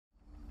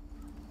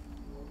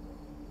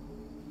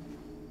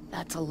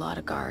That's a lot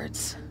of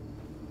guards.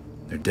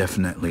 They're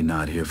definitely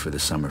not here for the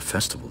summer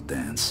festival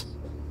dance.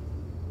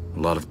 A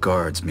lot of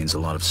guards means a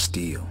lot of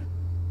steel.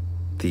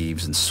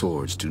 Thieves and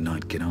swords do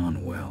not get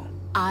on well.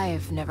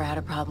 I've never had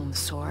a problem with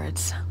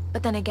swords.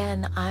 But then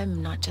again,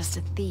 I'm not just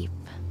a thief.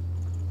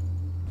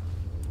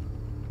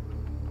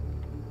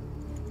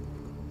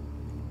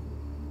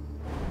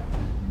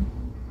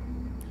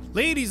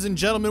 Ladies and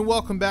gentlemen,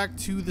 welcome back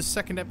to the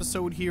second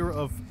episode here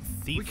of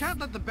Thief. We can't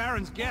let the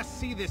Baron's guests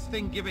see this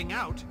thing giving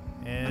out.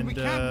 And we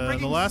can't bring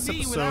the in last sea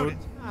episode... without it.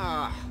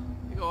 Ah,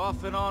 you go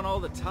off and on all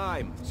the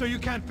time. So you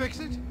can't fix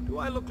it? Do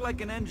I look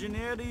like an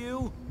engineer to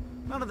you?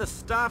 None of the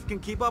staff can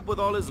keep up with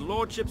all his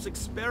lordship's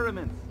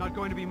experiments. Not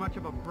going to be much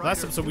of a brighter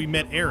Last episode we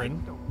met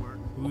Aaron, Don't work.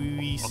 who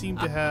we seem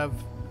to have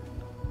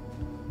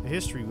a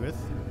history with.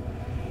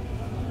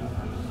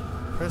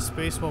 Press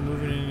space while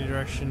moving in any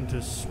direction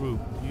to swoop.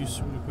 Use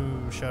swoop,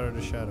 move shadow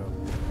to shadow.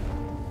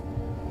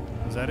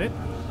 Is that it?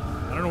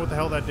 I don't know what the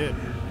hell that did.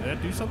 Did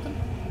that do something?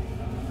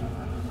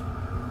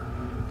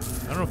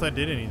 I don't know if that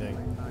did anything.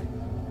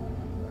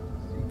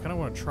 I kind of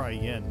want to try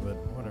again, but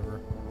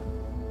whatever.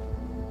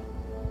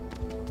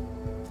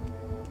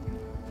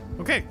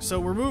 Okay, so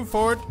we're moving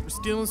forward. We're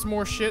stealing some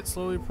more shit.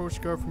 Slowly approach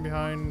the guard from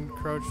behind.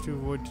 Crouch to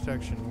avoid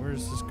detection. Where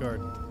is this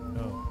guard?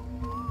 Oh.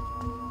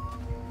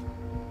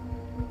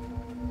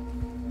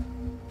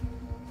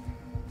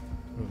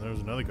 Oh, there was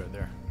another guard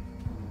there.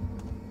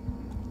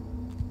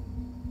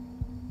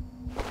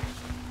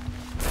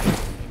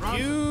 Thank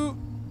you.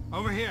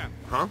 Over here.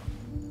 Huh?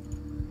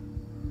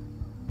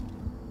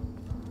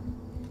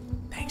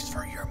 Thanks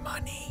for your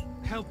money.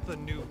 Help the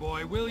new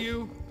boy, will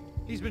you?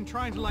 He's been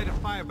trying to light a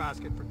fire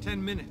basket for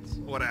 10 minutes.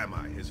 What am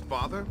I, his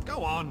father?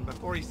 Go on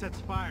before he sets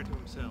fire to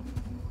himself.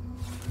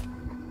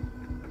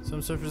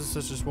 Some surfaces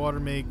such as water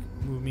make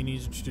movement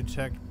easier to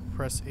detect.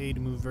 Press A to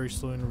move very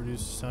slowly and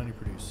reduce the sound you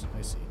produce.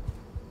 I see.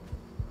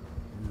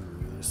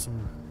 Ooh, there's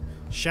some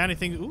shiny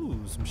things. Ooh,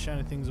 some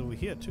shiny things over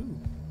here too.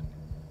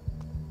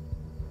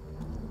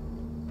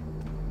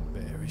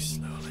 Very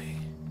slowly.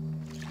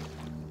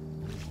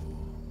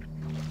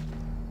 Ooh.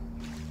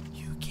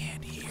 You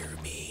can't hear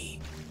me,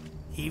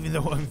 even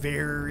though I'm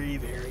very,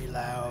 very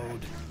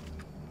loud.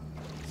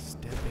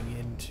 Stepping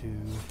into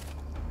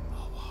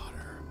the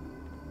water.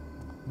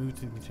 Move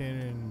to the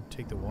container and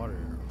take the water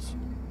arrows.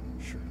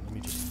 Sure, let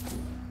me just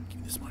give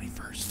me this money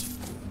first.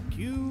 Thank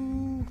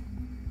you.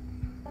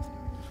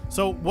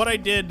 So what I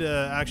did,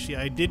 actually,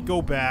 I did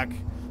go back.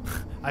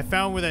 I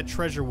found where that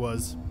treasure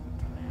was.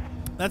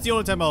 That's the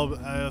only time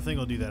I think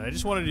I'll do that. I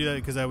just want to do that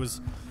because I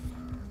was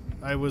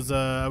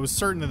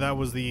certain that that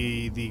was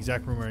the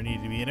exact room where I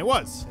needed to be, and it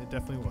was. It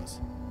definitely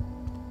was.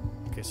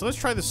 Okay, so let's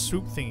try the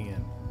swoop thing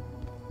again.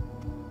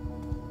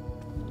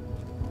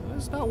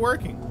 It's not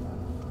working.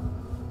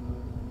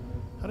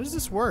 How does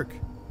this work?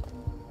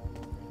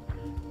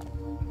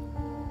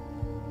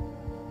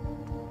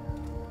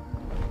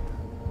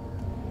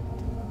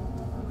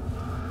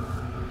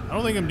 I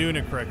don't think I'm doing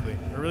it correctly.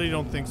 I really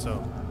don't think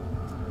so.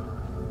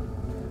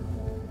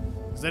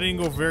 Because that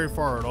didn't go very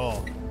far at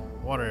all.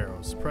 Water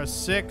arrows. Press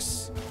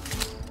 6.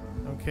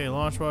 Okay,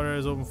 launch water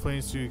arrows, open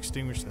flames to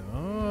extinguish them.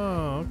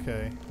 Oh,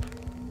 okay.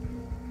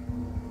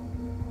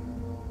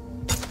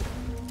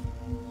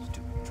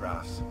 Stupid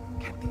drafts.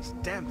 Can't these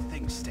damn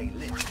things stay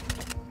lit?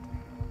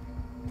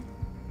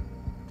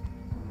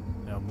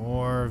 Now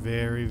more,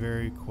 very,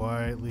 very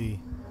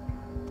quietly,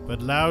 but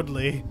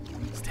loudly,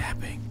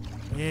 stepping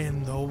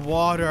in the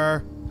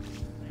water.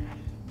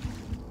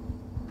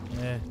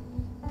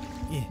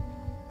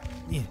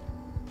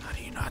 How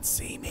do you not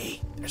see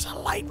me? There's a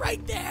light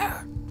right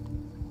there.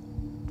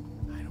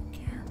 I don't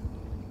care.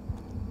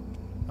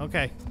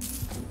 Okay.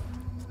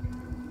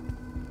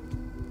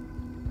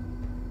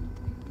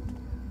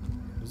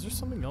 Was there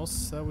something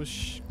else that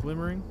was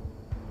glimmering?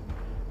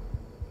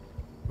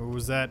 Or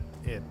was that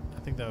it? I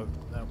think that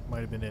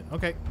might have been it.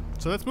 Okay,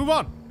 so let's move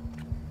on.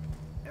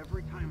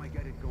 Every time I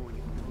get it going,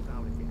 it goes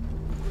out again.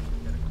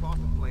 Get a cloth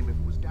of flame if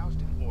it was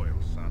doused in oil,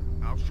 son.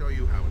 I'll show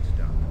you how it's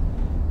done.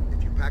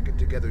 If you pack it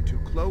together too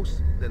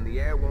close, then the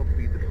air won't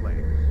feed the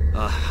flames.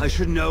 I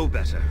should know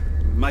better.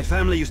 My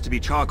family used to be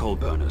charcoal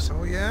burners.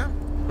 Oh, yeah?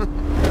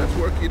 That's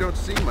work you don't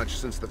see much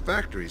since the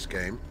factories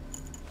came.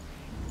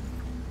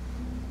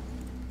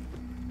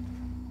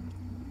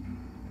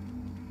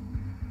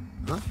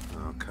 Huh?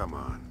 Oh, come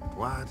on.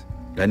 What?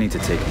 I need to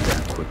take him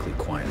down quickly,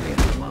 quietly,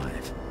 and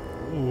alive.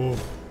 Ooh.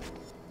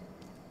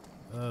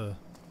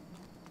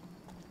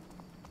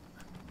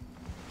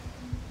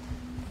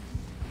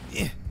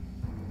 Yeah.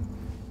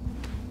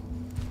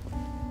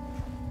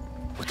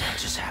 What the hell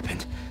just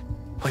happened?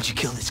 Why'd you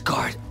kill this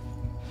guard?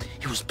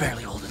 He was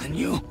barely older than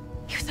you.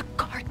 He was a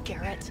guard,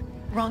 Garrett.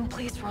 Wrong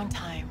place, wrong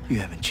time. You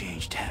haven't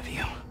changed, have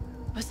you?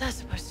 What's that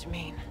supposed to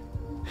mean?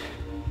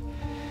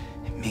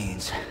 It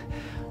means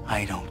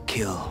I don't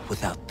kill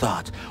without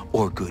thought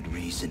or good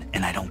reason,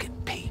 and I don't get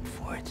paid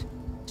for it.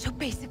 So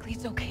basically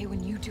it's okay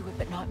when you do it,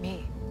 but not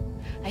me.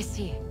 I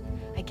see.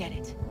 I get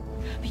it.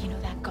 But you know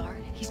that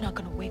guard? He's not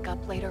gonna wake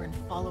up later and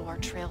follow our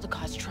trail to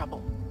cause trouble.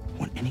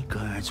 When Any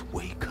guards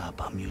wake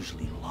up, I'm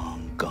usually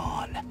long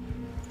gone.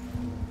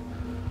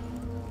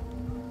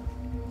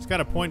 It's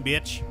got a point,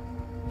 bitch.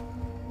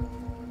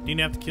 Didn't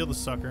have to kill the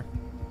sucker.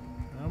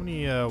 How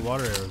many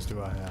water arrows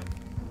do I have?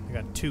 I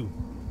got 2.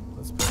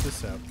 Let's put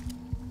this out.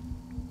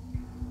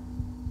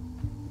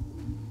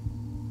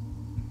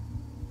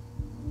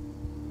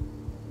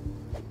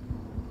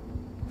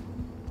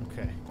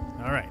 Okay.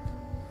 Alright.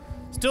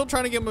 Still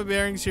trying to get my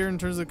bearings here in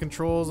terms of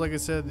controls. Like I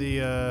said,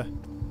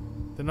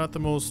 they're not the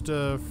most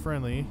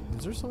friendly.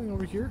 Is there something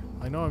over here?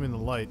 I know I'm in the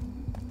light.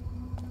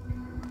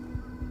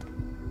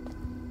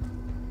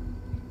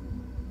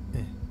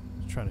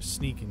 Just trying to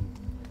sneak and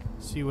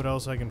see what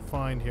else I can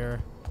find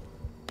here.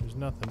 There's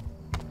nothing.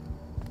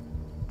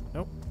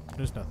 Nope,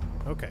 there's nothing.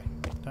 Okay,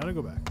 time to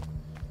go back.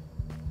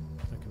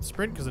 I can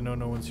sprint because I know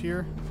no one's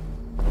here.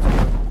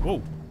 Whoa,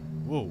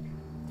 whoa.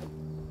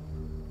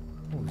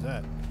 What was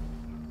that?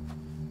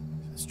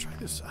 Let's try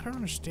this. I don't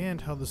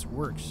understand how this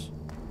works.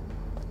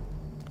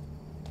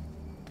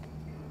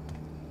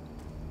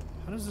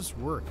 How does this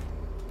work?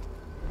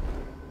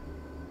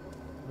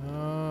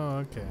 Oh,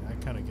 okay. I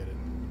kind of get it.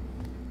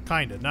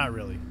 Kinda, not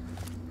really.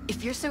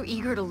 If you're so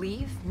eager to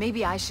leave,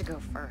 maybe I should go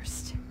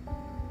first.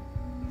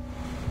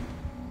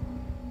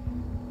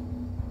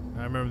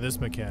 I remember this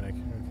mechanic.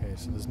 Okay,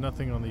 so there's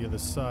nothing on the other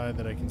side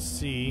that I can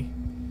see.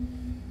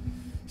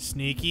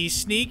 Sneaky,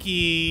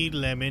 sneaky,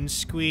 lemon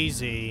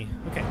squeezy.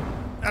 Okay,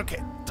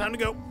 okay, time to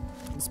go.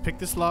 Let's pick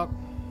this lock.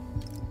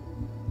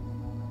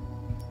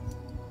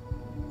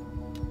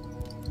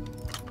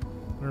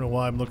 I don't know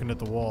why I'm looking at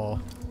the wall.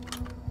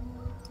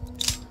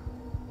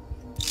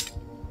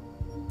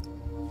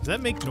 Does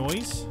that make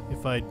noise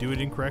if I do it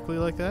incorrectly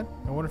like that?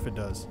 I wonder if it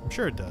does. I'm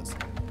sure it does.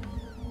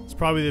 It's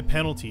probably the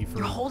penalty for...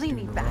 You're holding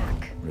me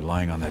back.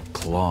 Relying on that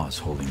claw's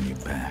holding you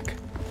back.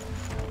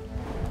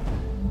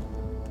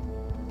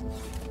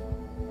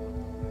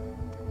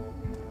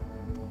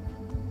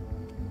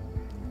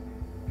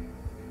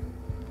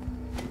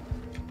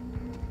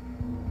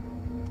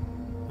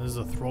 This is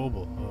a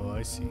throwable. Oh,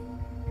 I see.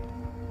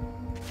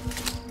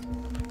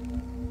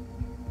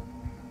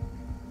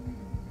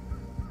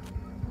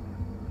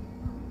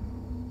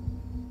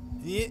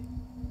 Yeah.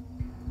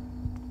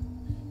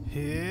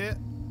 Yeah.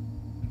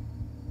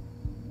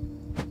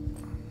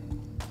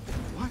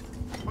 What?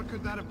 What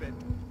could that have been?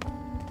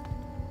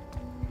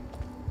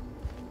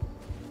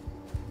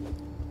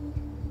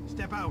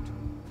 Step out.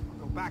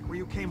 I'll go back where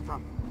you came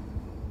from.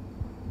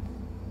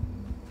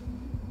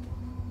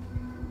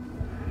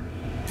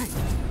 Hey,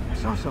 I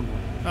saw someone.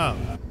 Oh,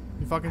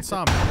 you fucking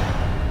saw me.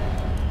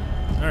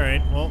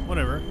 Alright, well,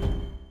 whatever.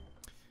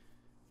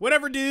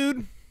 Whatever,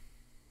 dude.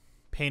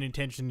 Paying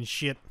attention and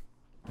shit.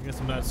 I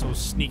guess I'm not so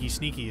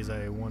sneaky as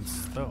I once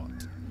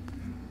thought.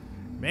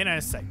 Man, I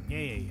sight.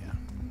 Yeah.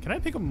 Can I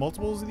pick up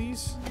multiples of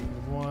these?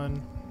 One.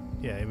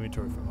 Yeah,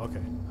 inventory for.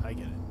 Okay, I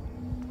get it.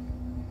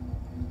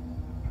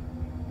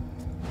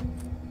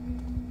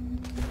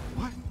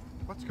 What?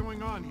 What's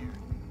going on here?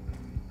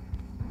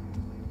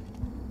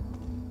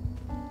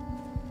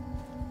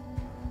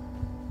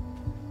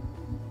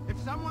 If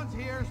someone's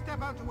here,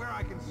 step out to where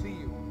I can see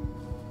you.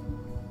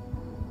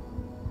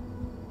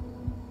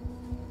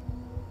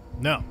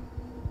 No.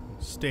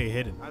 Stay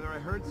hidden. Either I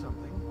heard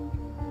something,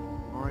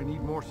 or I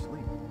need more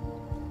sleep.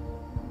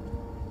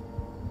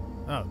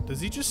 Oh, does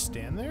he just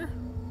stand there?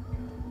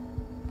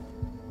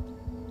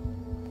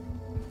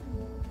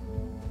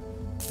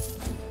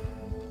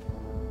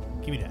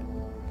 Give me that.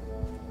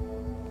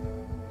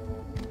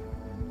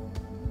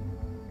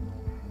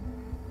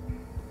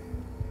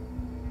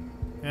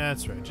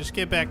 That's right. Just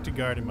get back to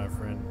guarding, my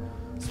friend.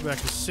 Let's go back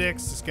to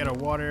 6. Let's get a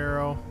water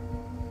arrow.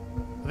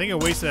 I think I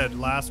wasted that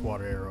last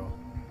water arrow.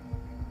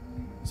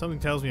 Something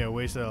tells me I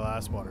wasted that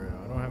last water arrow.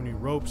 I don't have any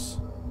ropes.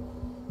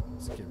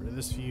 Let's get rid of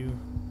this view.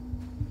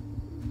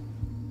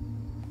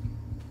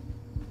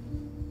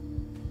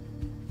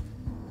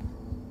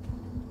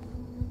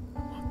 I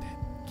want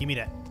that. Give me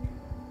that.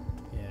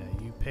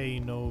 Yeah, you pay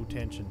no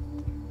attention.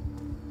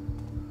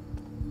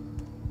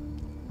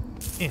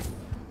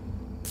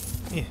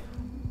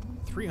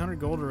 300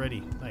 gold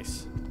already.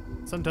 Nice.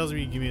 Something tells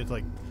me you give me to,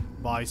 like,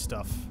 buy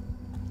stuff.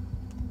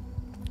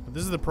 But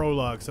this is the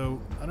prologue,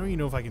 so I don't even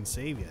know if I can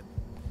save yet.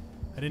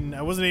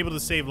 I wasn't able to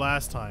save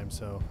last time,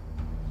 so.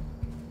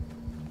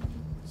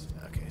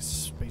 Okay,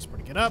 spacebar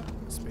to get up.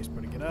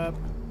 Spacebar to get up.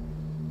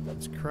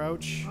 Let's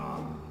crouch.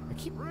 I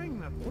keep. Ring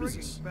the What is frigging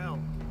this? bell.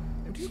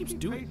 What If you keeps keep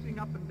doing? pacing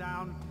up and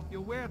down,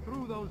 you'll wear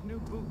through those new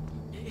boots.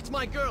 It's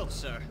my girl,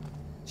 sir.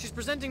 She's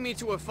presenting me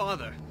to her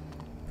father.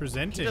 She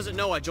Presenting. doesn't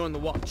know I joined the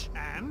watch.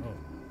 And Oh.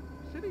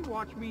 City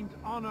Watch means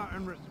honor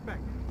and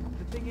respect.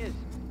 The thing is,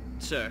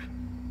 sir,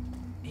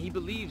 he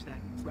believes that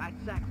rat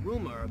sack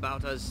rumor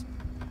about us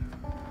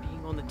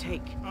being on the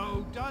take.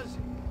 Oh, does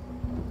he?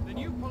 Then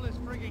you pull his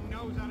frigging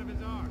nose out of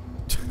his arse.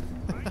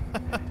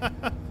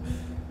 Right?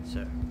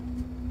 Sir,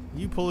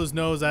 You pull his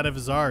nose out of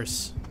his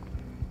arse.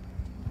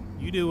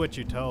 You do what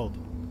you're told.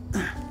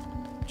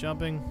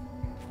 Jumping.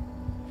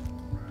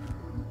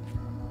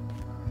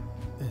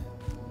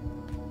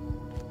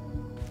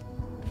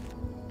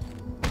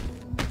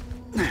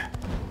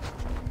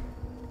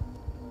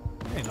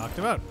 knocked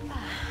him out.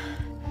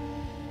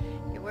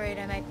 You're worried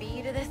I might beat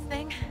you to this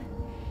thing?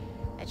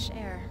 I'd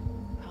share,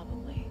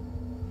 probably.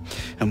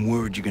 I'm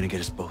worried you're gonna get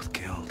us both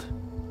killed.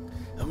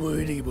 I'm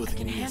worried you're both I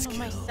can handle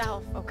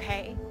myself,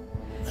 okay?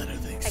 I don't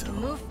think so. I can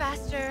move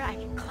faster, I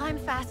can climb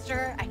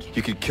faster, I can...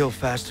 You could kill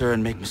faster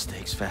and make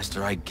mistakes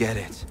faster, I get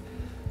it.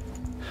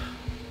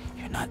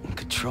 You're not in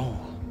control.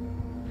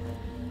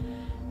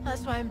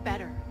 That's why I'm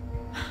better.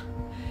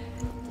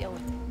 Deal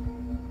with it.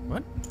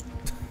 What?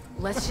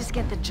 Let's just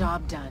get the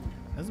job done.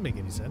 Doesn't make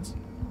any sense.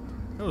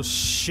 That was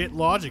shit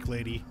logic,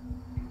 lady.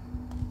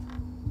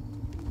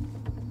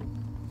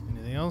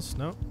 Anything else?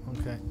 No?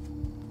 Okay.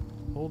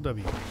 Hold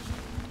W.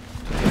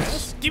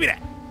 Yes. Give me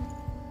that!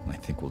 I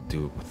think we'll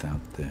do it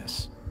without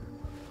this.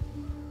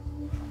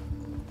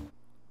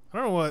 I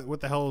don't know what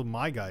the hell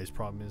my guy's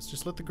problem is.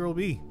 Just let the girl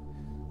be.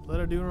 Let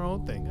her do her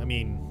own thing. I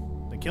mean,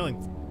 the killing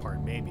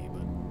part maybe,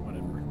 but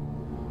whatever.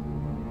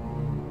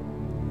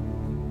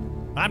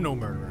 I'm no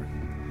murderer.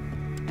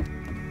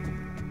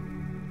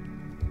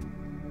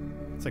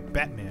 It's like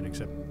Batman,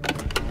 except...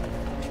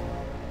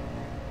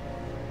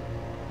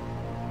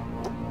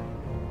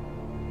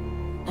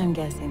 I'm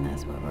guessing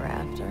that's what we're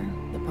after.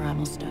 The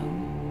primal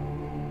stone.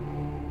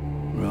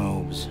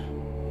 Robes.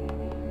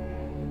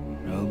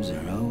 Robes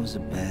are always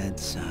a bad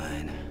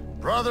sign.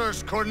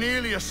 Brothers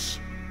Cornelius,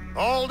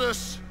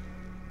 Aldous,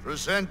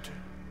 present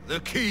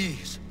the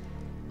keys.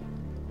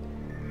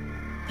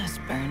 Let's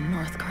burn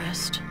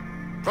Northcrest.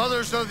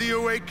 Brothers of the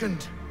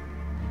Awakened,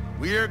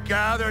 we are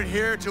gathered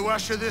here to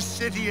usher this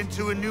city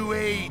into a new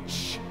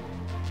age.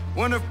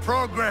 One of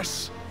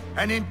progress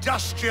and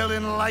industrial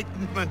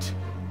enlightenment.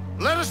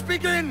 Let us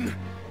begin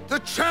the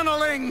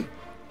channeling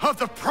of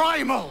the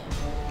primal.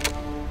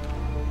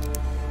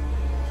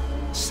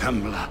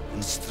 Sembla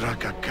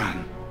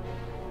Strakakan.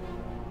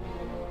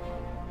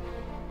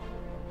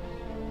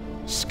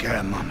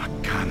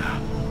 Skamamakana.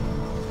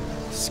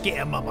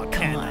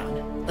 Come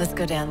on, let's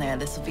go down there.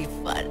 This will be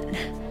fun.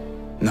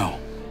 No.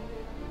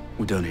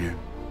 We're done here.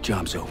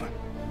 Job's over.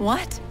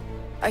 What?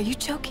 Are you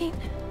joking?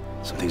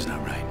 Something's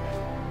not right.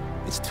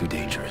 It's too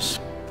dangerous.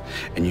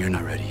 And you're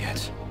not ready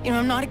yet. You know,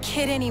 I'm not a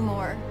kid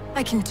anymore.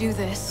 I can do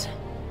this.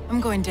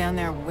 I'm going down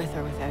there with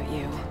or without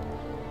you.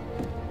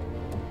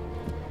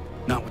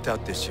 Not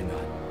without this, you're not.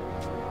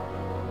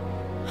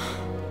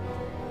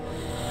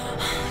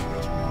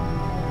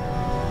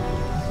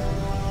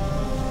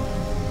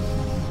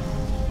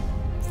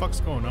 What the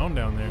fuck's going on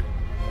down there?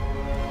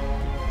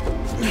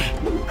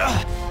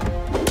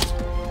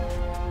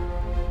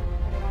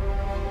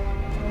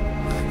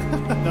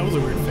 That was a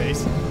weird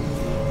face.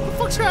 What the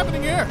fuck's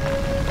happening here?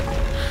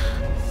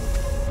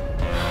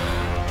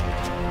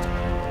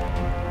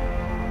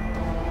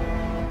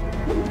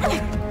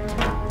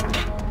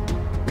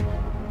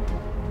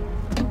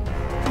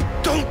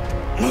 Don't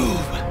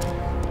move!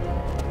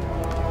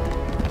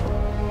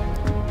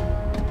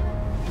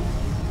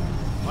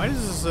 Why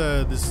does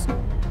this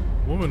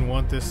woman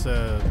want this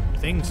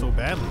thing so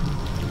badly?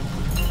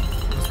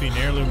 Must be an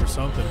heirloom or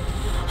something.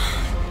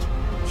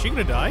 Is she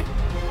gonna die?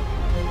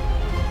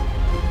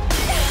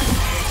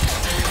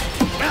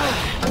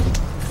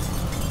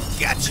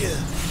 Gotcha!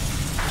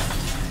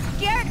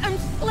 Garrett, I'm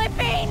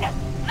slipping!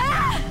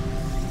 Ah!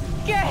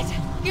 Garrett,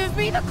 give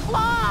me the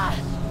claw!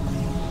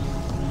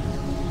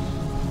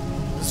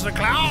 This is a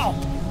claw!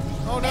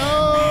 Oh no!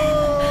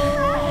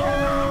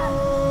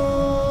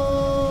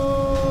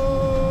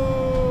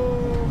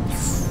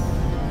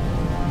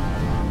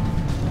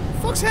 What the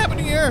fuck's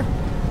happening here?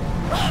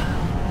 Oh!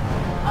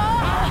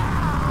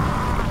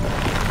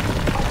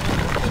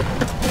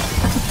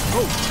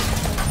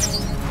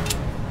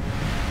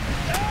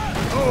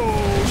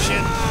 Oh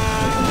shit!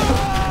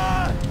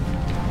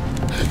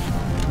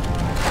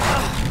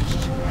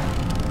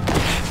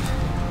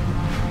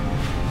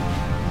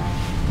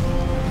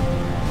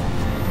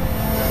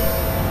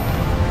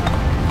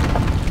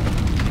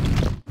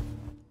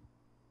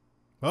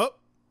 Oh,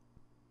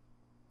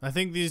 I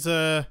think these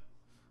I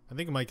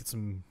think I might get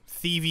some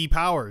thievy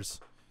powers.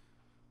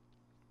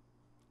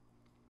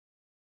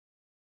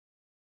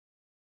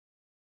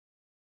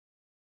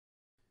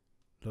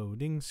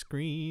 Loading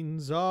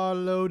screens are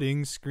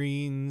loading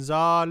screens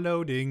are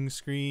loading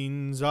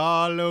screens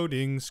are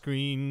loading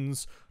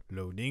screens.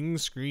 Loading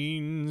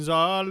screens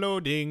are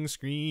loading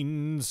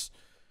screens.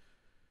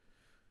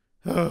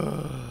 All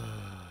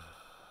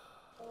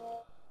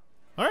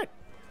right.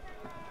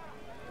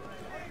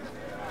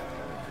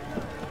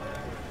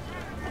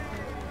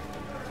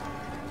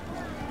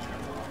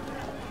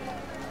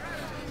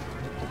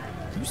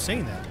 Who's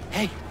saying that?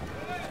 Hey!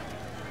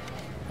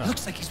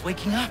 Looks like he's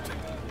waking up.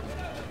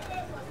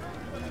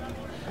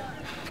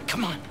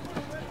 Come on.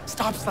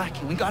 Stop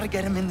slacking. We gotta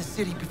get him in the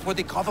city before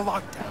they call the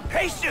lockdown.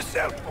 Pace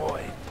yourself,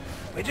 boy.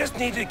 We just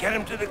need to get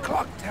him to the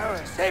clock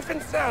tower, safe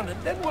and sound, and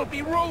then we'll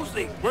be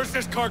rosy. Where's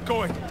this car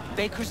going?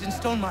 Baker's in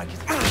Stone Market.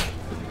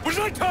 Was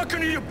I talking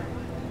to you?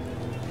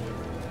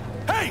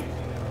 Hey!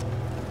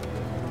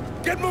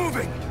 Get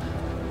moving!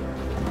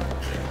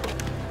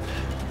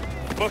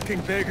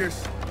 Fucking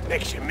beggars.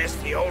 Makes you miss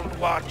the old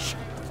watch.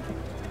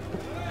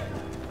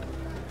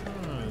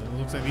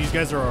 looks like these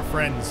guys are our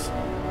friends.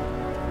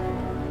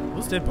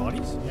 Those dead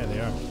bodies? Yeah, they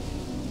are.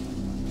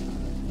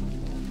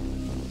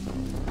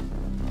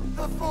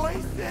 The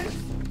voices!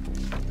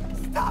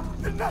 Stop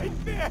the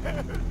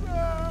nightmares!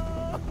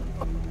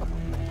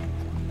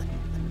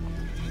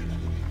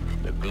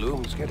 The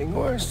gloom's getting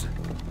worse.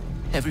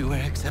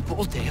 Everywhere except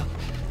Oldale.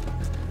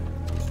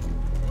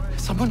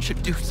 Someone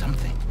should do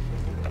something.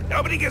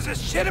 Nobody gives a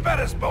shit about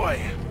us, boy.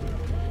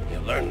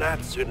 You'll learn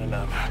that soon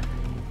enough.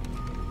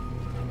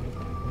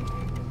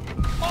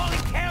 All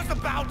he cares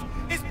about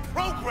is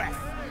progress!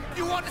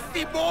 You want to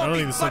see more I don't of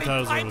think these the bloody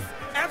subtitles pipes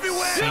are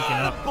everywhere? syncing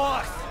You're up. the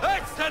boss!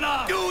 That's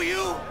enough! Do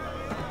you?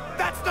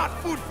 That's not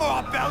food for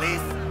our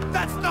bellies!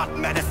 That's not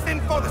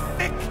medicine for the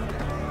sick!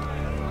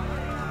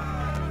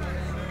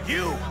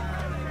 You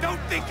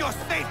don't think you're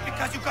safe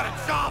because you got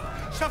a job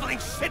shoveling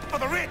shit for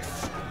the rich!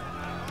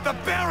 The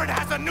Baron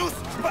has a noose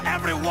for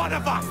every one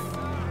of us!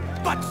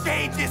 But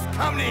change is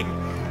coming!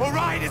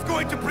 Orion is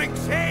going to bring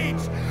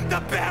change!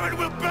 The Baron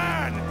will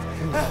burn!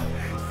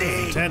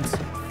 See? Intense.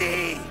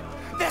 See?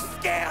 They're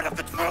scared of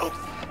the truth!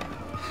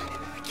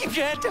 Keep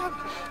your head down.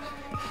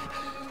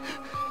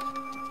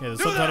 Yeah, the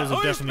Do subtitles that. are Who are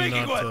you definitely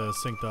speaking not with?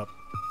 synced up.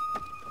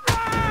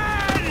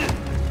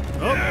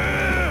 Oh!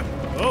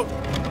 Oh!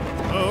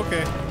 Oh,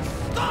 okay.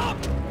 Stop!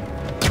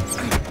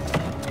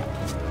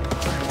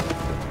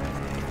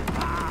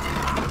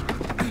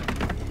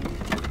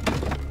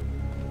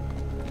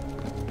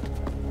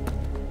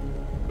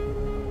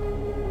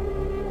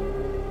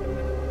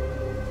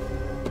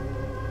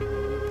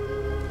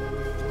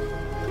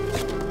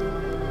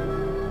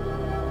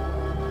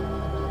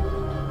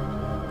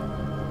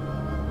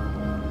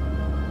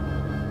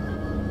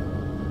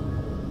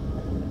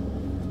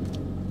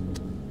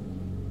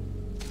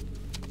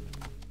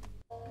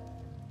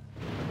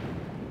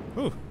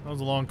 Ooh, that was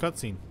a long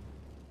cutscene.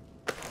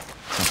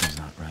 Something's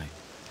not right.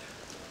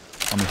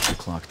 I'll make the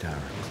clock tower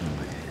clear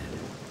my head.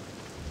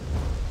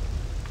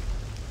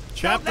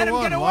 Chapter let him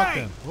 1, get lockdown.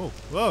 away! Whoa,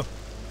 whoa.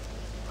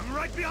 I'm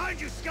right behind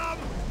you, scum!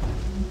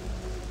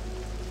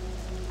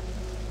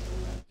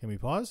 Can we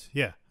pause?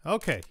 Yeah.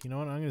 Okay, you know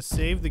what? I'm going to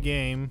save the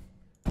game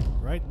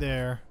right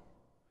there.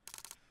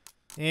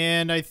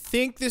 And I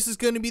think this is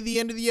going to be the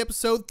end of the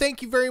episode.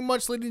 Thank you very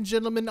much, ladies and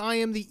gentlemen. I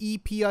am the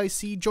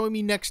E.P.I.C. Join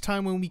me next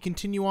time when we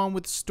continue on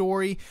with the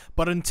story.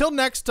 But until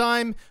next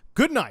time,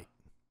 good night.